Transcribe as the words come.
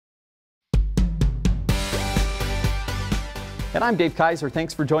And I'm Dave Kaiser.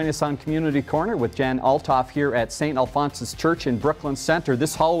 Thanks for joining us on Community Corner with Jan Altoff here at St. Alphonsus Church in Brooklyn Center.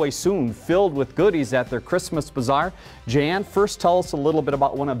 This holiday soon filled with goodies at their Christmas Bazaar. Jan, first tell us a little bit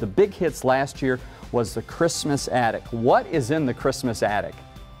about one of the big hits last year was the Christmas attic. What is in the Christmas attic?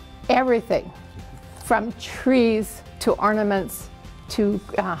 Everything, from trees to ornaments to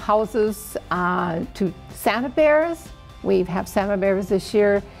houses to Santa bears. We have Santa bears this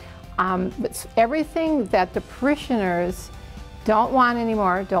year. It's everything that the parishioners don't want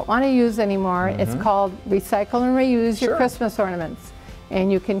anymore, don't want to use anymore. It's called recycle and reuse your Christmas ornaments.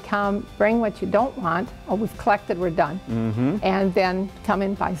 And you can come, bring what you don't want. Oh, we've collected, we're done. And then come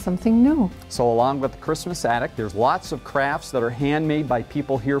and buy something new. So along with the Christmas attic, there's lots of crafts that are handmade by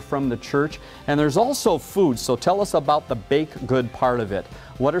people here from the church. And there's also food. So tell us about the baked good part of it.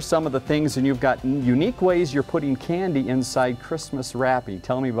 What are some of the things, and you've got unique ways you're putting candy inside Christmas wrapping.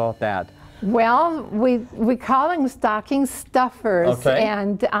 Tell me about that. Well, we call them stocking stuffers. Okay.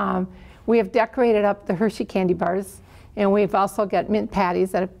 And we have decorated up the Hershey candy bars. And we've also got mint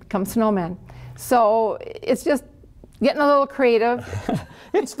patties that have become snowmen. So it's just getting a little creative.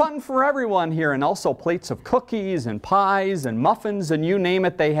 It's fun for everyone here, and also plates of cookies and pies and muffins and you name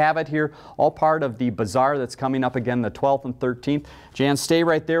it, they have it here. All part of the Bazaar that's coming up again the 12th and 13th. Jan, stay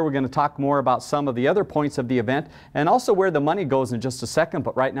right there. We're going to talk more about some of the other points of the event and also where the money goes in just a second.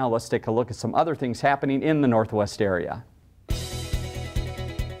 But right now, let's take a look at some other things happening in the Northwest area.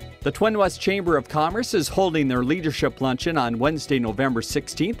 The Twin West Chamber of Commerce is holding their leadership luncheon on Wednesday, November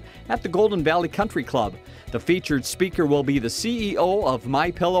 16th at the Golden Valley Country Club. The featured speaker will be the CEO of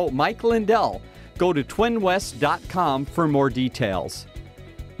MyPillow, Mike Lindell. Go to twinwest.com for more details.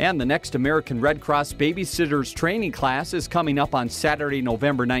 And the next American Red Cross Babysitters Training Class is coming up on Saturday,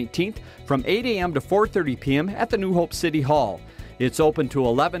 November 19th from 8 a.m. to 4:30 p.m. at the New Hope City Hall. It's open to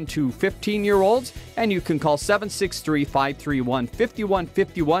 11 to 15-year-olds, and you can call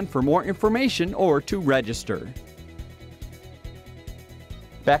 763-531-5151 for more information or to register.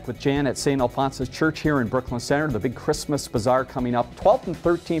 Back with Jan at St. Alphonsus Church here in Brooklyn Center, the big Christmas Bazaar coming up 12th and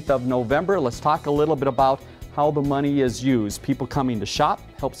 13th of November. Let's talk a little bit about how the money is used. People coming to shop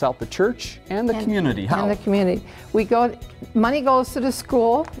helps out the church and the community. How? And the community. Money goes to the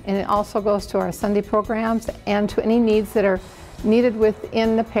school, and it also goes to our Sunday programs and to any needs that are needed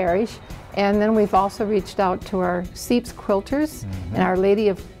within the parish. And then we've also reached out to our Seeps Quilters and Our Lady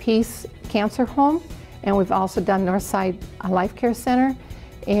of Peace Cancer Home, and we've also done Northside Life Care Center.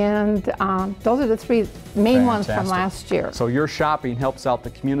 And those are the three main ones from last year. So your shopping helps out the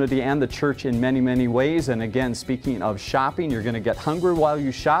community and the church in many, many ways. And again, speaking of shopping, you're going to get hungry while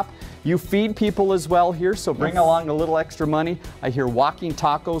you shop. You feed people as well here, so bring along a little extra money. I hear walking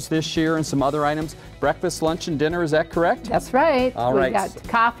tacos this year and some other items. Breakfast, lunch, and dinner, is that correct? That's right. All right. We got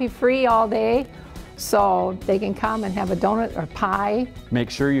coffee free all day, so they can come and have a donut or pie.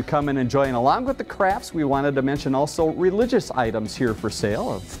 Make sure you come and enjoy. And along with the crafts, we wanted to mention also religious items here for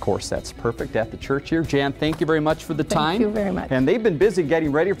sale. Of course, that's perfect at the church here. Jan, thank you very much for the time. Thank you very much. And they've been busy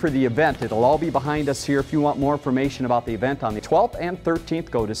getting ready for the event. It'll all be behind us here. If you want more information about the event on the 12th and 13th,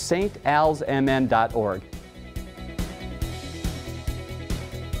 go to stalsmn.org.